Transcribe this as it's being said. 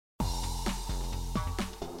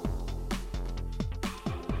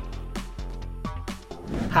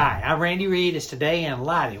Hi, I'm Randy Reed. It's Today in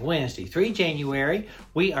Lighting, Wednesday, 3 January.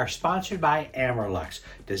 We are sponsored by Amerlux,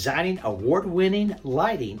 designing award-winning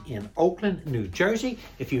lighting in Oakland, New Jersey.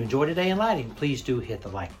 If you enjoy Today in Lighting, please do hit the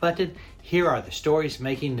like button. Here are the stories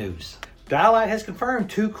making news. Dialight has confirmed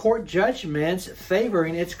 2 court judgments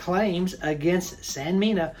favoring its claims against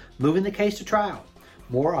Sanmina, moving the case to trial.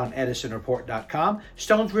 More on EdisonReport.com.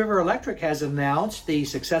 Stones River Electric has announced the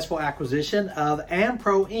successful acquisition of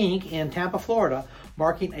Ampro Inc. in Tampa, Florida,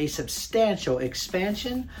 marking a substantial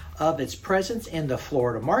expansion of its presence in the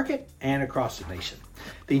Florida market and across the nation.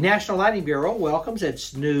 The National Lighting Bureau welcomes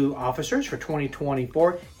its new officers for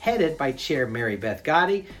 2024, headed by Chair Mary Beth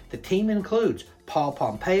Gotti. The team includes Paul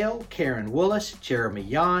Pompeo, Karen Willis, Jeremy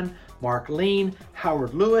Yan, Mark Lean,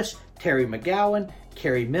 Howard Lewis, Terry McGowan,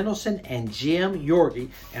 Carrie Mendelson, and Jim Yorgi.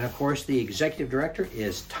 And of course, the executive director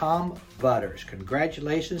is Tom Butters.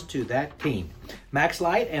 Congratulations to that team.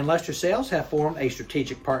 MaxLight and Lester Sales have formed a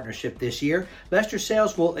strategic partnership this year. Lester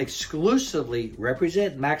Sales will exclusively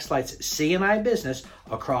represent MaxLight's C&I business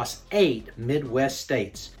across 8 Midwest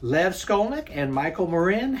states. Lev Skolnick and Michael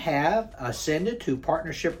Marin have ascended to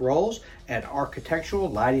partnership roles at Architectural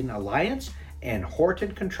Lighting Alliance and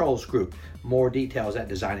Horton Controls Group. More details at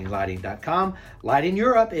designinglighting.com. Lighting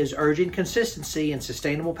Europe is urging consistency in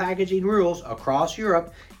sustainable packaging rules across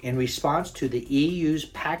Europe in response to the EU's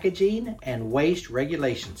packaging and waste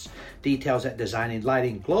regulations. Details at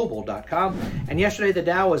designinglightingglobal.com. And yesterday the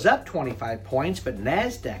Dow was up 25 points, but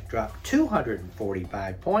NASDAQ dropped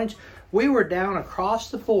 245 points. We were down across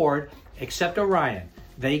the board except Orion.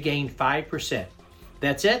 They gained 5%.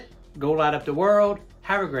 That's it. Go light up the world.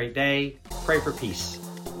 Have a great day. Pray for peace.